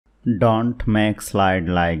Don't make slide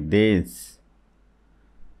like this.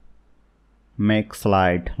 Make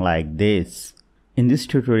slide like this. In this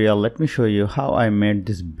tutorial, let me show you how I made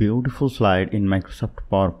this beautiful slide in Microsoft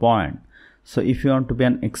PowerPoint. So if you want to be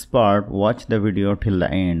an expert, watch the video till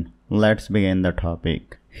the end. Let's begin the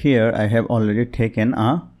topic. Here I have already taken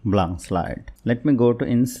a blank slide. Let me go to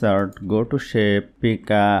Insert, go to Shape, pick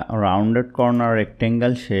a rounded corner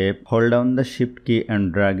rectangle shape, hold down the Shift key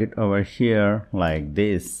and drag it over here like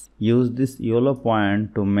this. Use this yellow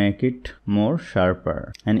point to make it more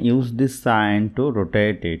sharper and use this sign to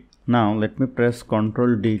rotate it. Now let me press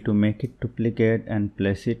Ctrl D to make it duplicate and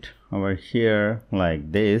place it over here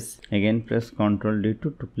like this. Again press Ctrl D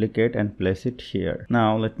to duplicate and place it here.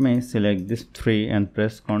 Now let me select this 3 and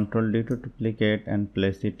press Ctrl D to duplicate and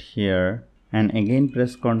place it here. And again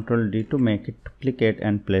press Ctrl D to make it duplicate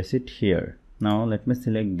and place it here. Now let me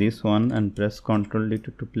select this one and press Ctrl D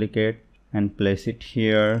to duplicate and place it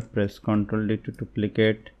here. Press Ctrl D to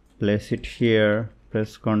duplicate, place it here.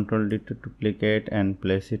 Press Ctrl D to duplicate and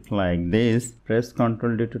place it like this. Press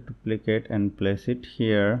Ctrl D to duplicate and place it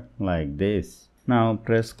here like this. Now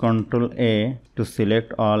press Ctrl A to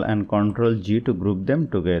select all and Ctrl G to group them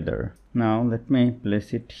together. Now let me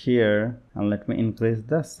place it here and let me increase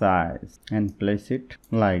the size and place it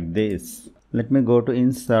like this. Let me go to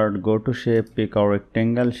Insert, go to Shape, pick a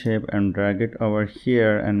rectangle shape and drag it over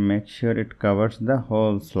here and make sure it covers the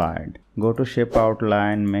whole slide. Go to Shape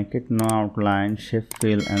Outline, make it no outline, Shape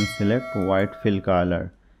Fill and select white fill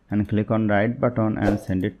color and click on right button and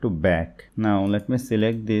send it to back. Now let me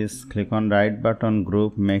select this, click on right button,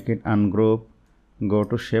 group, make it ungroup. Go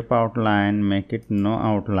to Shape Outline, make it no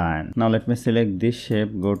outline. Now let me select this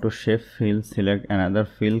shape, go to Shape Fill, select another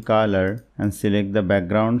fill color and select the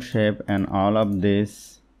background shape and all of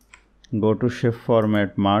this. Go to Shape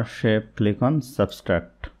Format, Merge Shape, click on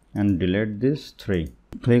Subtract and delete this 3.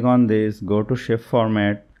 Click on this, go to Shape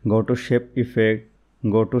Format, go to Shape Effect,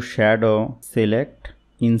 go to Shadow, select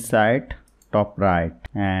Inside Top Right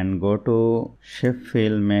and go to Shape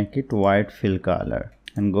Fill, make it white fill color.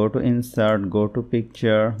 And go to Insert, go to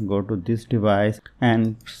Picture, go to this device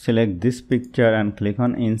and select this picture and click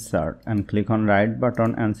on Insert and click on right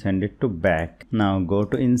button and send it to back. Now go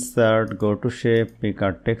to Insert, go to Shape, pick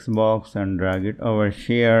a text box and drag it over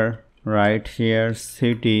here. Right here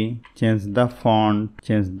city, change the font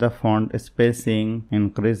spacing,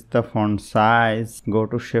 increase the font size, go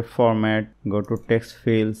to Shape Format, go to Text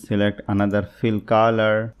Fill, select another fill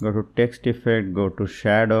color, go to Text Effect, go to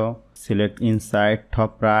Shadow, select Inside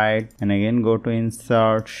Top Right and again go to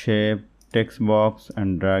Insert, Shape, text box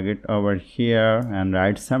and drag it over here and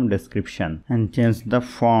write some description and change the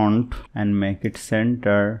font and make it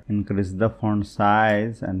center, increase the font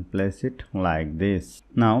size and place it like this.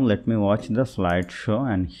 Now let me watch the slideshow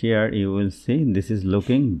and here you will see this is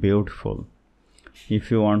looking beautiful. If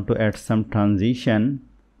you want to add some transition,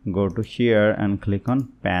 go to here and click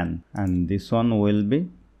on pan and this one will be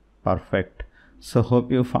perfect. So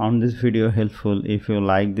hope you found this video helpful. If you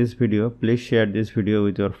like this video, please share this video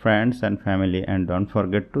with your friends and family and don't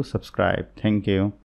forget to subscribe. Thank you.